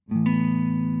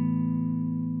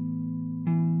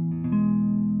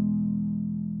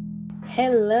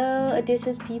Hello,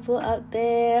 audacious people out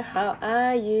there. How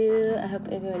are you? I hope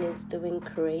everyone is doing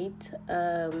great.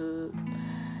 I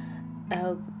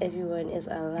hope everyone is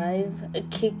alive,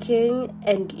 kicking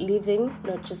and living,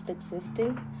 not just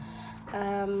existing.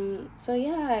 So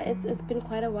yeah, it's been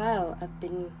quite a while. I've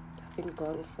been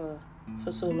gone for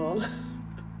so long.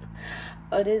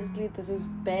 Honestly, this is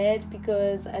bad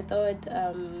because I thought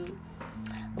I'm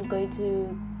going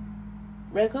to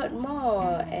record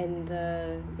more and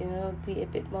be a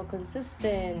bit more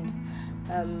consistent,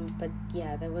 but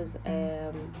yeah, there was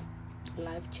a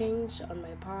life change on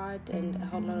my part and a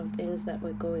whole lot of things that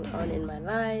were going on in my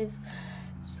life.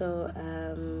 So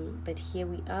but here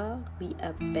we are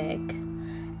back,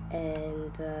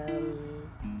 and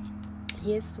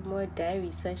here's some more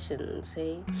diary sessions.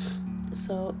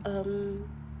 So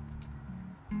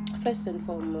first and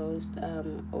foremost,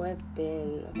 where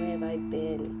have I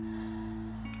been?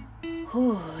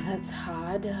 That's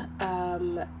hard.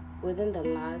 Within the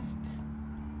last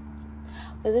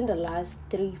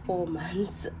 3-4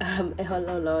 months, a whole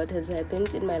lot has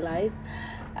happened in my life.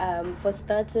 For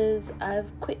starters, I've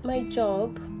quit my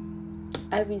job.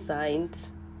 I resigned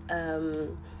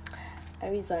from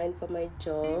my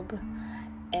job,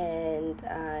 and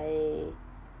I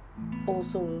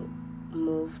also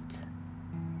moved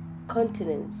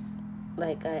continents.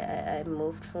 Like I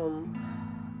moved from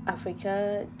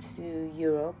Africa to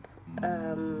Europe.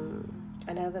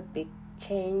 Another big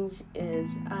change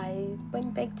is I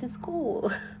went back to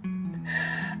school.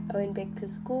 And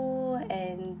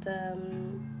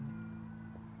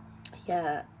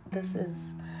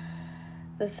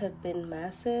this have been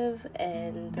massive,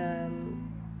 and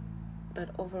but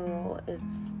overall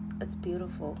it's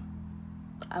beautiful.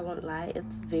 I won't lie,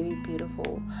 it's very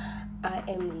beautiful. I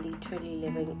am literally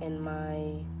living in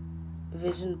my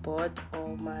vision board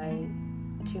or my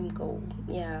dream goal.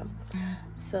 Yeah.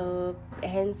 So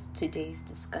hence today's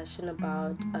discussion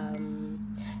about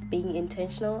being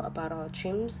intentional about our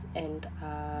dreams and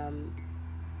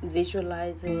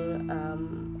visualizing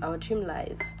our dream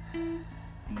life.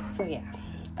 So yeah,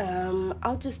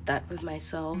 I'll just start with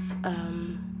myself.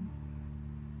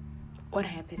 What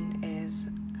happened is,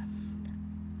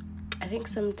 I think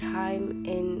sometime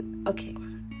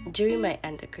during my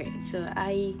undergrad. So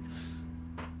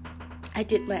I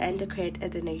did my undergrad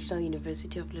at the National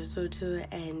University of Lesotho,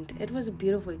 and it was a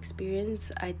beautiful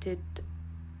experience. I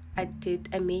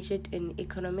majored in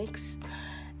economics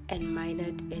and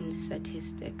minored in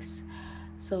statistics.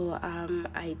 So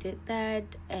I did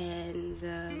that and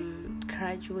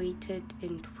graduated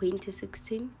in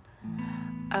 2016.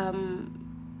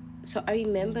 So I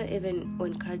remember even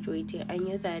when graduating, I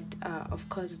knew that of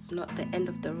course it's not the end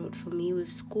of the road for me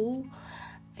with school.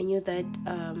 I knew that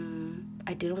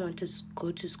I didn't want to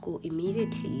go to school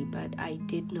immediately, but I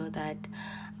did know that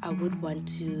I would want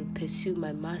to pursue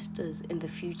my master's in the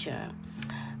future.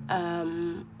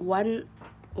 One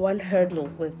hurdle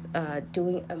with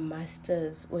doing a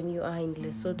master's when you are in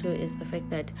Lesotho is the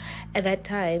fact that at that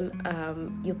time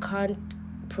you can't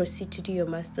proceed to do your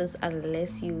master's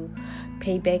unless you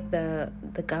pay back the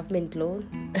government loan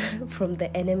from the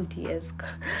NMDS.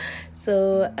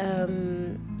 So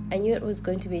I knew it was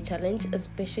going to be a challenge,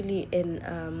 especially in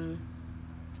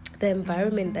the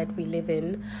environment that we live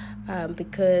in,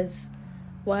 because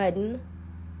one,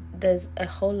 there's a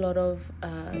whole lot of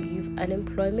youth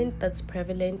unemployment that's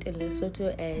prevalent in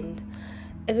Lesotho, and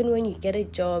even when you get a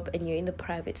job and you're in the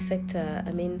private sector,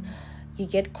 I mean, you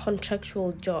get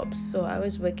contractual jobs. So I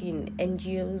was working in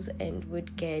NGOs and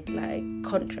would get like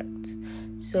contracts.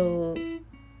 So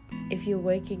if you're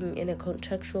working in a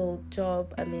contractual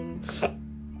job, I mean,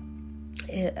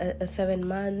 a 7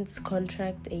 months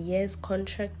contract, a year's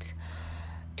contract,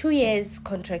 2 years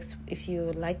contracts if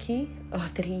you're lucky, or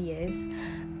 3 years,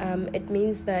 it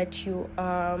means that you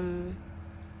are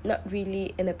not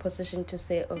really in a position to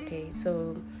say, okay,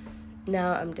 so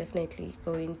now I'm definitely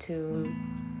going to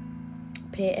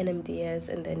pay NMDS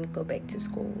and then go back to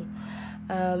school.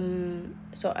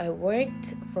 So I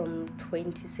worked from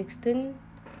 2016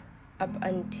 up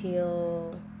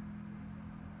until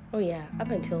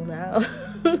now.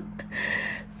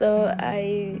 So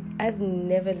I've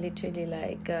never literally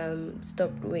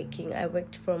stopped working. I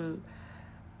worked from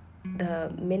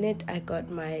the minute I got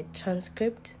my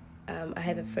transcript. I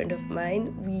have a friend of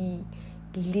mine. We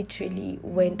literally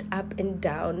went up and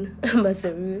down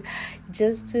Maseru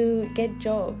just to get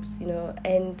jobs,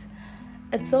 and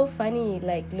it's so funny,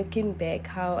 like looking back,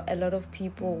 how a lot of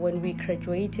people, when we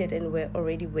graduated and were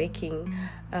already working,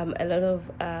 a lot of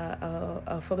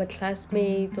former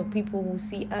classmates or people who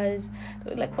see us,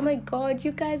 they're like, oh my god,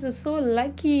 you guys are so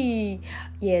lucky.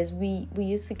 Yes, we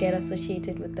used to get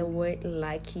associated with the word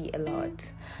lucky a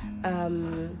lot.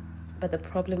 But the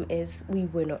problem is we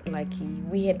were not lucky.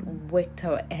 We had worked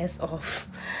our ass off.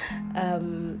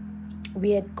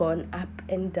 We had gone up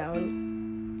and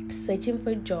down searching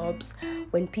for jobs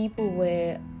when people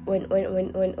were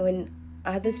when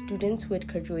other students who had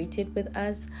graduated with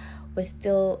us were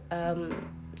still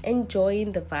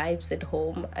enjoying the vibes at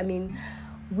home. I mean,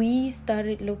 we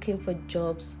started looking for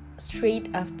jobs straight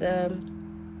after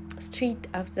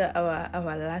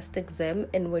our last exam,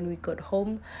 and when we got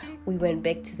home we went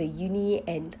back to the uni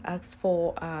and asked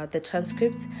for the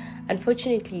transcripts.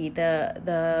 Unfortunately,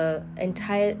 the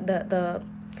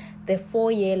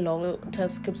 4-year long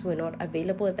transcripts were not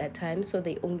available at that time, so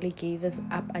they only gave us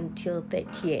up until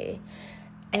that year.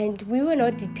 And we were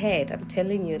not deterred, I'm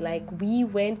telling you. Like, we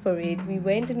went for it. We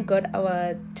went and got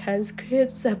our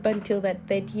transcripts up until that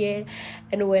third year.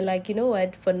 And we're like, you know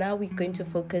what? For now, we're going to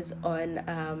focus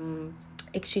on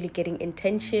actually getting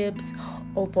internships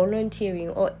or volunteering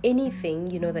or anything,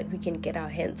 that we can get our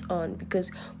hands on, because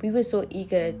we were so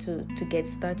eager to get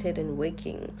started and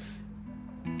working.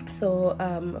 So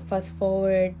fast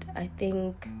forward, I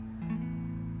think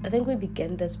we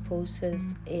began this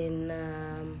process in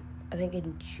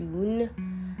in June.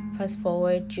 Fast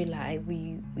forward July,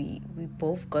 we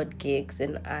both got gigs,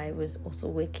 and I was also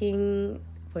working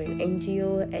for an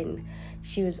NGO and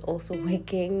she was also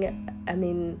working. I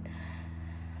mean,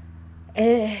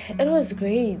 it was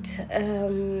great.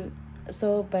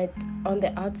 But on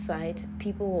the outside,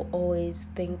 people will always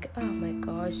think, oh my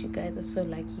gosh, you guys are so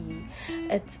lucky.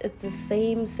 It's the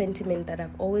same sentiment that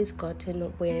I've always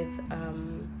gotten with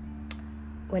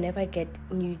whenever I get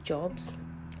new jobs.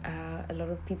 A lot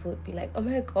of people would be like, oh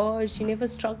my gosh, you never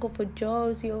struggle for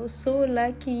jobs, you're so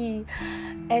lucky.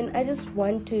 And I just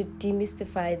want to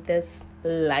demystify this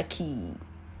lucky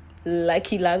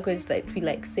language that we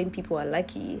like saying people are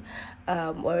lucky,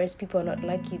 whereas people are not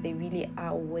lucky. They really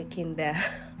are working their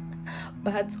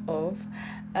butts off.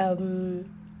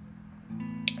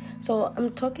 So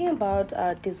I'm talking about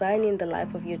designing the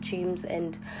life of your dreams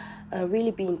and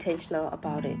really be intentional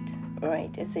about it,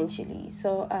 right? Essentially.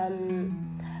 So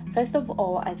first of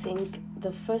all, I think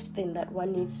the first thing that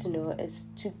one needs to know is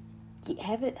to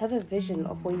have a vision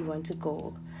of where you want to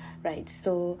go, right?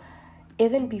 So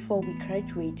even before we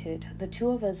graduated, the two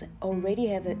of us already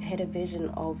had a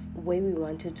vision of where we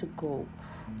wanted to go.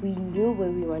 We knew where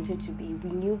we wanted to be. We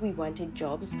knew we wanted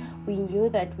jobs. We knew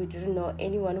that we didn't know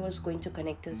anyone who was going to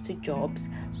connect us to jobs.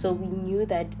 So we knew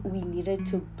that we needed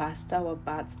to bust our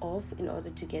butts off in order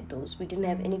to get those. We didn't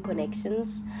have any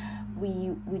connections.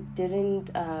 We didn't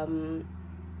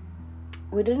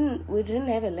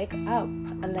have a leg up,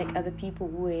 unlike other people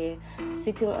who were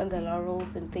sitting on the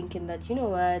laurels and thinking that, you know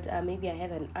what, maybe I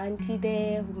have an auntie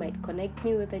there who might connect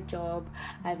me with a job.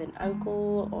 I have an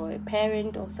uncle or a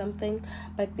parent or something.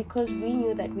 But because we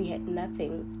knew that we had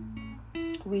nothing,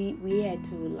 we had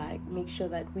to make sure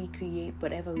that we create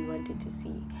whatever we wanted to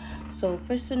see. So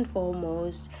first and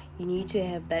foremost, you need to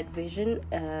have that vision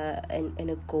and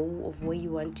a goal of where you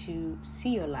want to see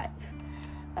your life.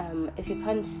 If you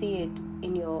can't see it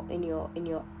in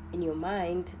your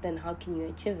mind, then how can you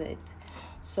achieve it?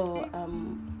 So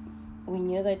we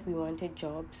knew that we wanted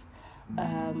jobs,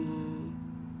 and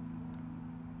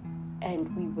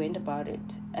we went about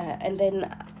it. And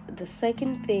then the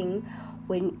second thing,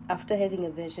 after having a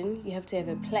vision, you have to have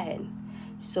a plan.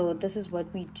 So this is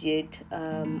what we did.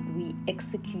 We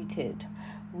executed.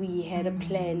 We had a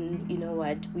plan. You know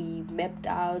what? We mapped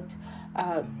out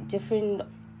different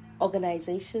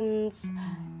organizations,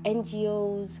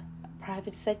 NGOs,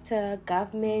 private sector,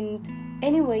 government,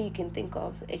 anywhere you can think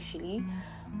of. Actually,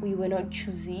 we were not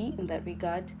choosy in that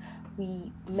regard.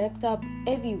 We mapped up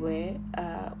everywhere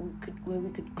where we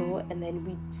could go, and then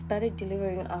we started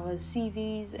delivering our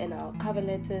CVs and our cover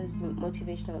letters,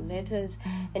 motivational letters,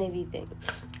 and everything.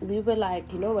 We were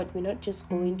like, you know what, we're not just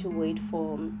going to wait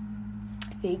for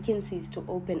vacancies to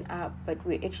open up, but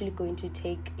we're actually going to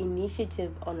take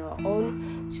initiative on our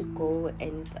own to go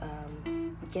and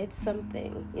get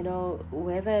something,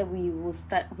 whether we will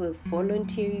start with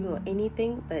volunteering or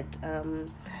anything. But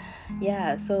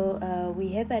so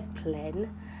we had that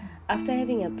plan. After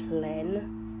having a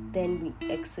plan, then we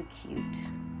execute.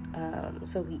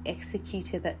 So we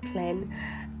executed that plan.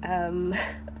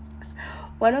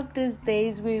 One of these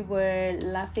days we were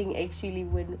laughing actually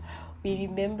when we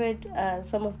remembered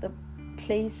some of the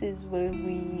places where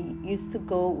we used to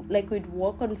go, like we'd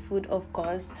walk on foot, of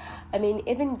course. I mean,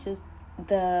 even just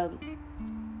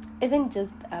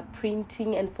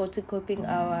printing and photocopying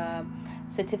our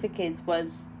certificates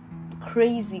was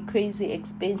crazy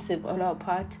expensive on our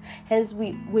part. Hence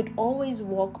we would always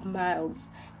walk miles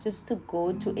just to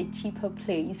go to a cheaper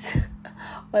place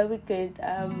where we could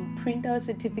print our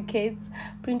certificates,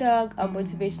 print our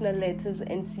motivational letters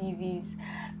and CVs,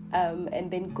 and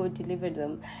then go deliver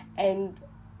them. And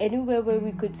anywhere where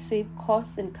we could save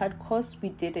costs and cut costs, we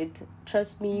did it.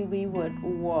 Trust me, we would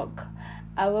walk.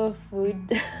 Our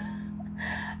food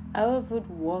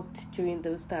walked during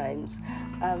those times.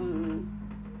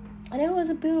 And it was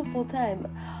a beautiful time.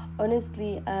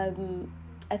 Honestly, I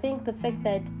think the fact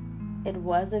that it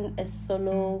wasn't a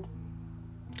solo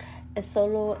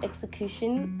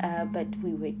execution, but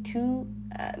we were two,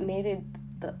 made it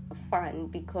fun,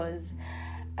 because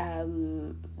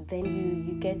then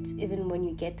you get, even when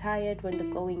you get tired, when the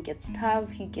going gets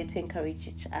tough, you get to encourage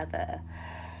each other.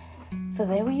 So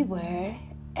there we were,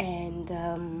 and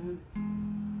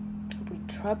we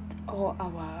dropped all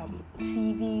our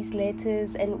CVs,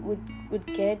 letters, and would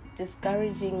get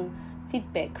discouraging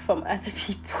feedback from other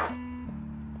people.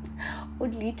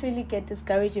 Would literally get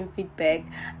discouraging feedback.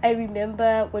 I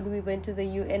remember when we went to the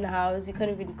UN house, you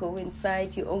can't even go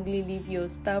inside. You only leave your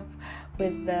stuff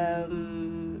with the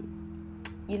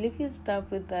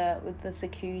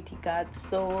security guards.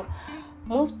 So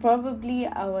most probably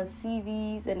our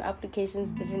CVs and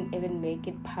applications didn't even make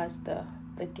it past the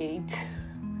gate.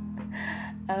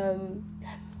 And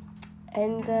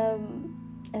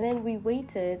then we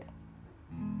waited,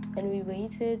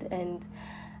 and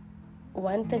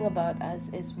one thing about us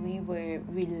is we were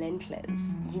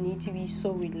relentless. You need to be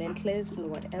so relentless in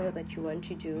whatever that you want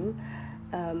to do.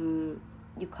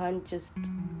 You can't just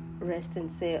rest and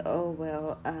say, oh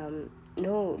well,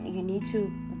 no, you need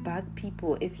to bug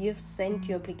people. If you've sent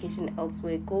your application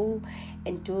elsewhere, go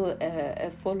and do a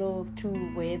follow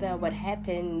through. Whether what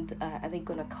happened, are they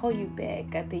gonna call you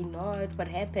back, are they not, what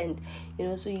happened,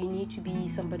 so you need to be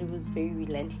somebody who's very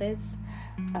relentless,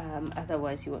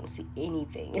 otherwise you won't see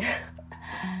anything.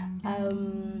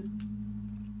 And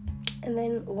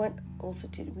then what also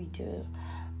did we do?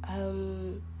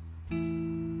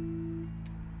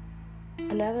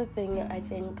 Another thing, I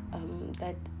think,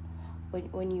 that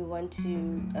when you want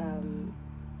to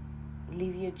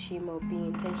leave your team or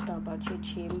being intentional about your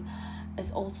team,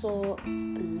 is also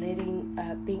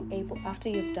being able, after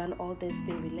you've done all this,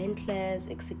 being relentless,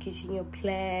 executing your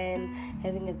plan,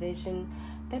 having a vision,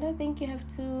 then I think you have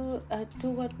to do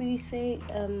what we say,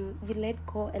 you let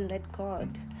go and let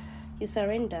God. You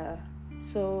surrender.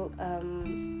 So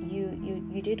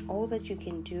you did all that you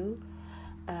can do.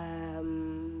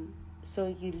 So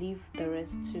you leave the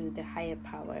rest to the higher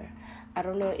power. I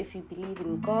don't know if you believe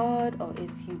in God, or if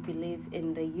you believe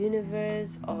in the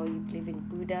universe, or you believe in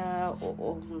Buddha,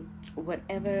 or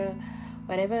whatever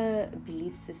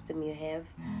belief system you have,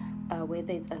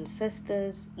 whether it's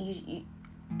ancestors. You,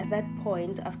 at that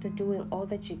point, after doing all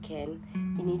that you can,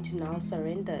 you need to now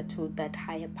surrender to that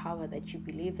higher power that you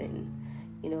believe in,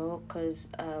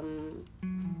 because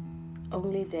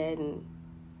only then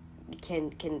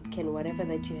can whatever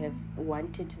that you have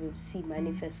wanted to see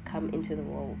manifest come into the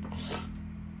world.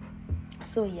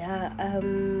 So yeah,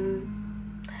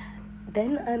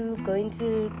 then I'm going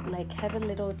to have a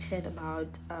little chat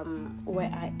about where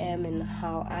I am and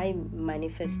how I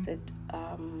manifested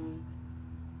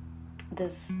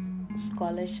this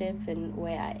scholarship and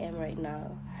where I am right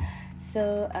now.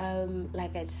 So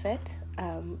like I said,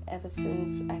 ever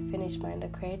since I finished my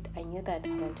undergrad, I knew that I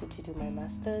wanted to do my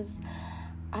master's.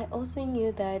 I also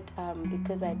knew that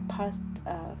because I passed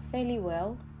fairly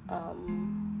well,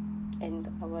 and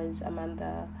I was among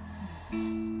the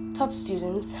top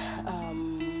students, I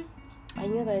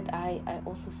knew that I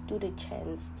also stood a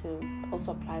chance to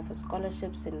also apply for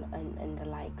scholarships and the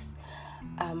likes.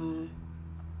 And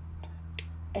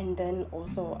then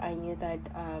also I knew that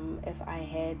if I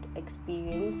had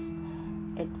experience,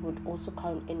 it would also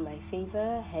count in my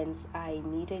favor. Hence, I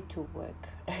needed to work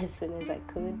as soon as I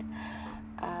could.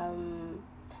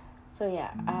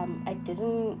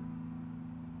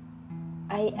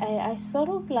 I sort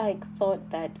of thought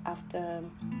that after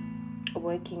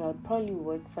working, I would probably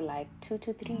work for 2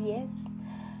 to 3 years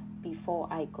before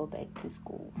I go back to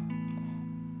school,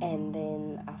 and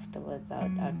then afterwards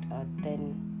I'd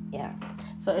then, yeah.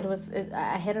 So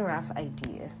I had a rough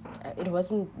idea. It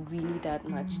wasn't really that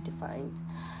much defined.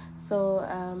 So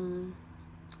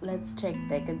let's check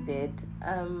back a bit.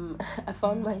 I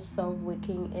found myself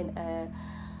working in a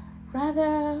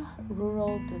rather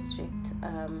rural district,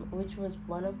 which was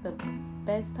one of the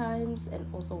best times and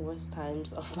also worst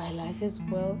times of my life as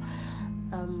well.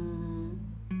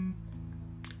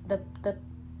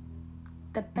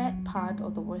 The bad part or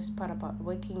the worst part about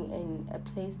working in a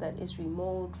place that is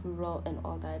remote, rural, and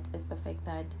all that is the fact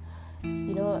that,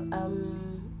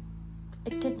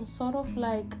 it can sort of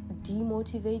like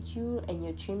demotivate you and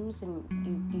your dreams, and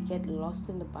you get lost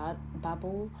in the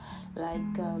bubble.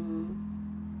 Like,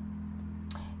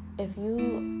 if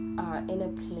you are in a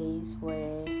place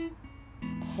where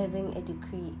having a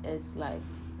degree is like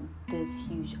this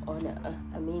huge honor,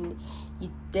 I mean, you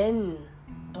then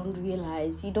don't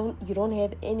realize you don't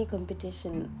have any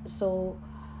competition, so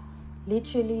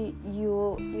literally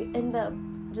you end up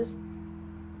just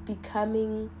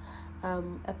becoming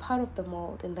a part of the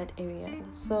mold in that area.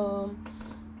 So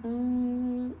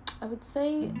I would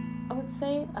say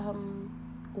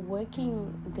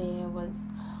working there was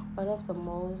one of the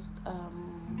most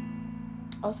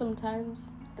awesome times,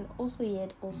 and also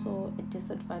yet also a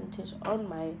disadvantage on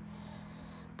my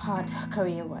part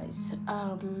career wise.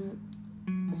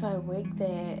 So I worked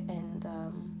there, and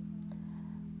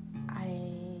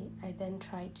I then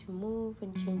tried to move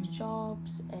and change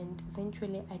jobs, and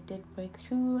eventually I did break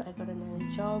through. I got another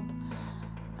job.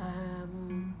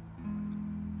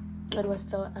 It was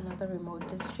still another remote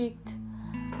district.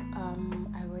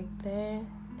 I worked there,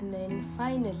 and then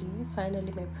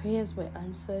finally my prayers were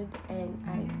answered, and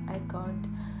I got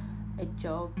a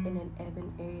job in an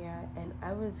urban area, and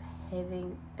I was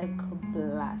having a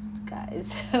blast,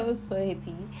 guys. I was so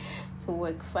happy to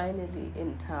work finally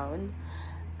in town,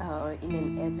 or in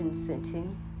an urban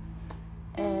setting.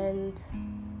 And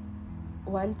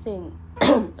one thing,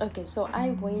 okay, so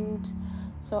after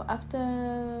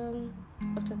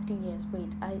 3 years,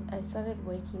 I started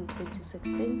working in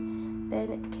 2016, then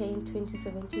it came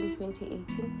 2017,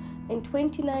 2018. In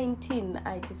 2019,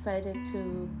 I decided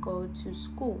to go to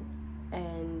school,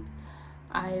 and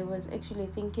I was actually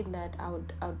thinking that I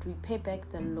would repay back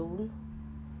the loan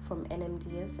from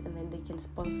NMDS, and then they can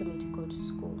sponsor me to go to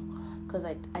school, because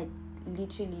I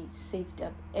literally saved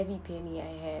up every penny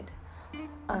I had.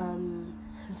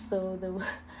 So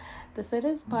the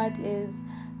saddest part is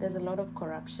there's a lot of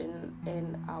corruption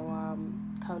in our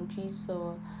country.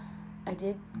 So I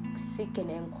did seek and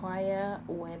inquire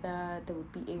whether they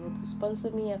would be able to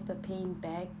sponsor me after paying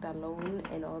back the loan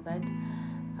and all that.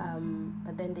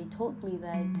 But then they told me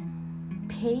that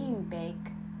paying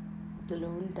back the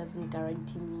loan doesn't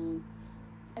guarantee me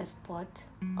a spot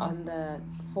on the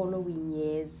following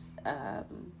years.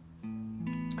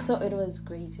 So it was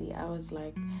crazy. I was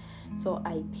like, so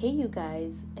I pay you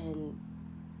guys, and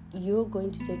you're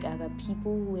going to take other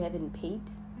people who haven't paid.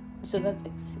 So that's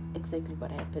exactly what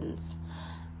happens,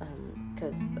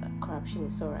 because corruption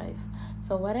is so rife.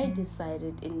 So what I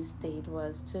decided instead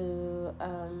was to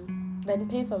then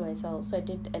pay for myself. So I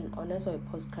did an honors or a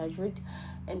postgraduate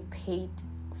and paid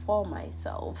for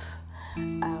myself.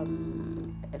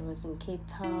 It was in Cape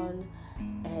Town,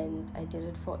 and I did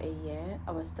it for a year.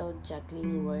 I was still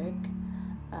juggling work,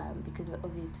 because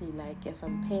obviously, like, if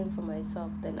I'm paying for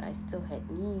myself, then I still had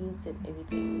needs and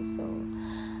everything. So,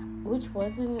 which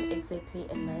wasn't exactly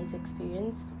a nice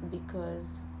experience,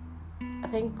 because I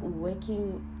think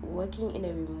working in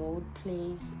a remote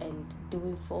place and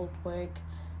doing field work,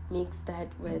 mixed that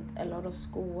with a lot of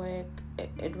schoolwork,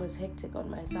 it was hectic on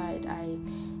my side. I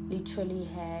literally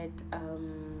had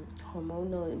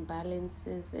hormonal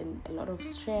imbalances and a lot of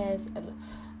stress.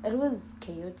 It was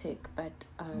chaotic, but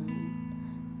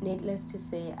needless to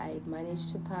say, I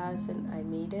managed to pass and I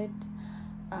made it.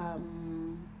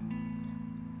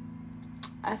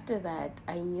 After that,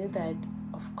 I knew that,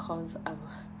 of course,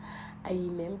 I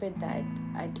remembered that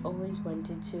I'd always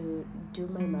wanted to do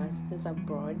my master's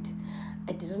abroad.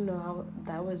 I didn't know how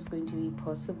that was going to be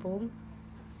possible,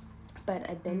 but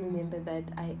I then remembered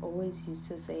that I always used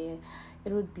to say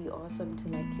it would be awesome to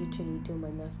like literally do my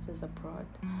master's abroad.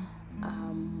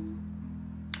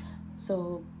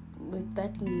 So with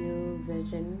that new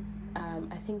vision,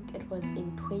 I think it was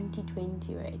in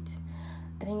 2020, right?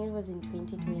 I think it was in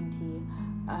 2020.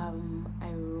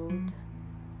 I wrote.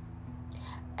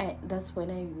 That's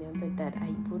when I remembered that I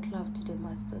would love to do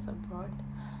masters abroad.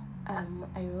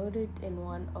 I wrote it in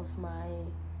one of my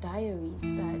diaries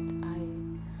that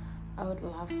I would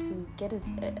love to get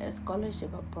a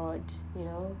scholarship abroad,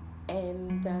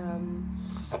 and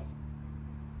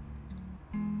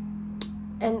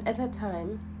at that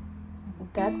time,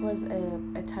 that was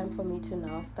a time for me to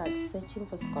now start searching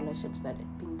for scholarships that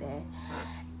had been there,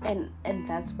 and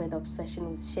that's where the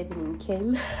obsession with Chevening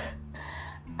came.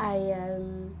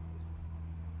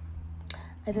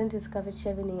 I didn't discover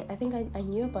chevening. I think I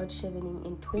knew about chevening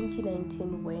in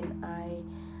 2019 when I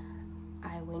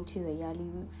went to the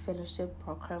Yali Fellowship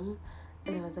program,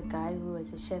 and there was a guy who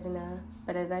was a chevener,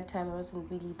 but at that time I wasn't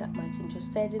really that much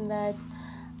interested in that.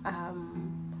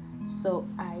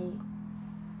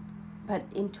 But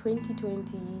in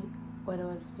 2020, when I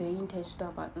was very intentional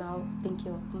about now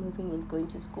thinking of moving and going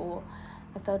to school,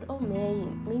 I thought, oh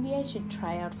man, maybe I should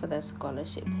try out for that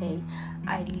scholarship. Hey,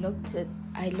 I looked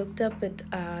up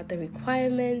at the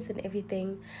requirements and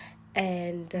everything,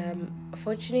 and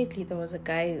fortunately there was a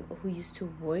guy who used to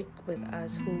work with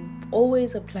us who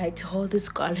always applied to all the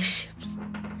scholarships.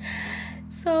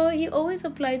 So he always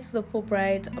applied to the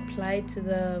Fulbright, applied to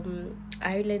the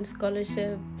Ireland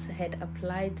scholarships, had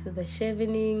applied to the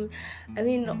Chevening. I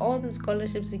mean, all the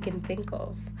scholarships you can think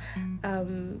of.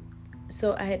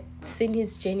 So I had seen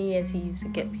his journey as he used to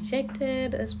get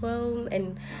rejected as well,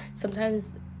 and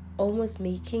sometimes almost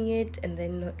making it and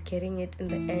then not getting it in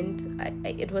the end.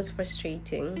 It was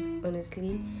frustrating,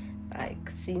 honestly, like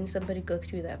seeing somebody go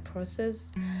through that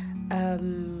process.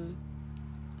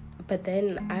 But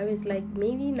then I was like,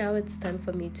 maybe now it's time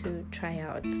for me to try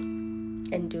out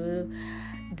and do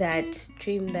that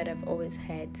dream that I've always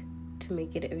had, to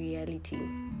make it a reality.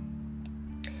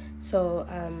 So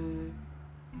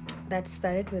that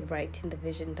started with writing the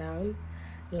vision down,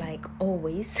 like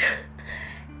always.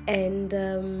 And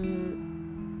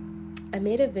I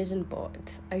made a vision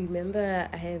board. I remember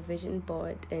I had a vision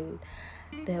board, and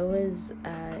there was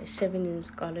a Chevening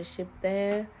scholarship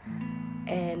there.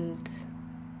 And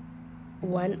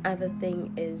one other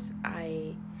thing is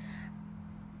I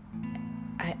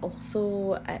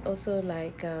also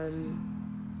like I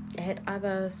had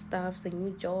other stuff, a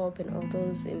new job and all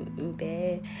those in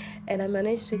there, and I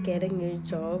managed to get a new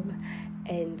job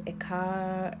and a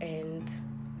car and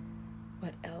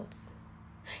what else?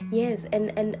 Yes,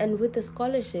 and with the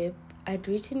scholarship, I'd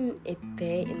written it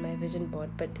there in my vision board,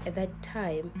 but at that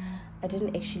time I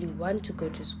didn't actually want to go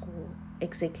to school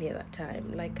exactly at that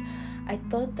time. Like, I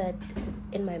thought that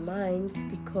in my mind,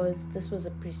 because this was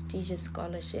a prestigious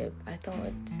scholarship, I thought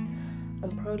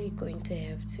I'm probably going to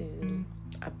have to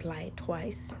apply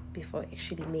twice before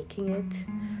actually making it.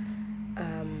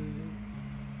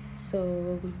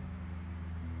 So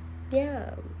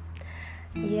yeah,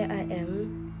 here I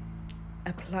am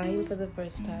applying for the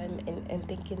first time and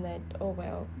thinking that, oh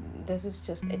well, this is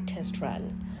just a test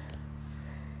run.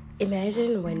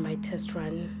 Imagine when my test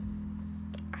run,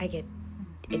 it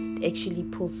actually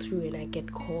pulls through and I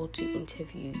get called to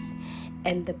interviews.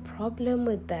 And the problem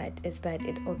with that is that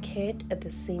it occurred at the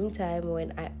same time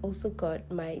when I also got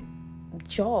my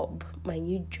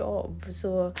new job.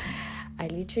 So I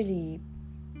literally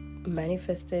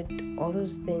manifested all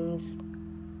those things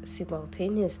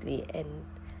simultaneously, and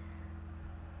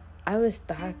I was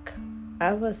stuck,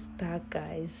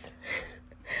 guys.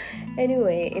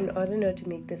 Anyway, in order not to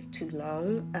make this too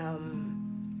long,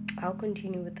 I'll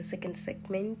continue with the second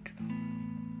segment,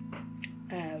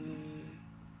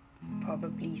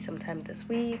 probably sometime this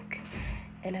week.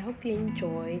 And I hope you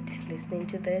enjoyed listening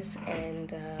to this.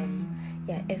 And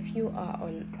if you are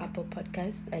on Apple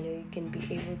Podcast, I know you can be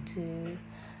able to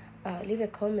leave a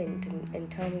comment and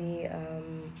tell me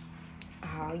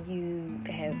how you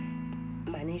have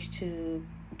managed to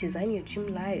design your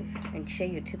dream life, and share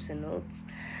your tips and notes.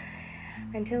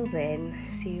 Until then,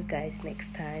 see you guys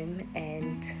next time,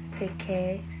 and take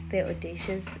care, stay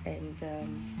audacious, and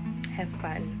have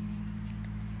fun.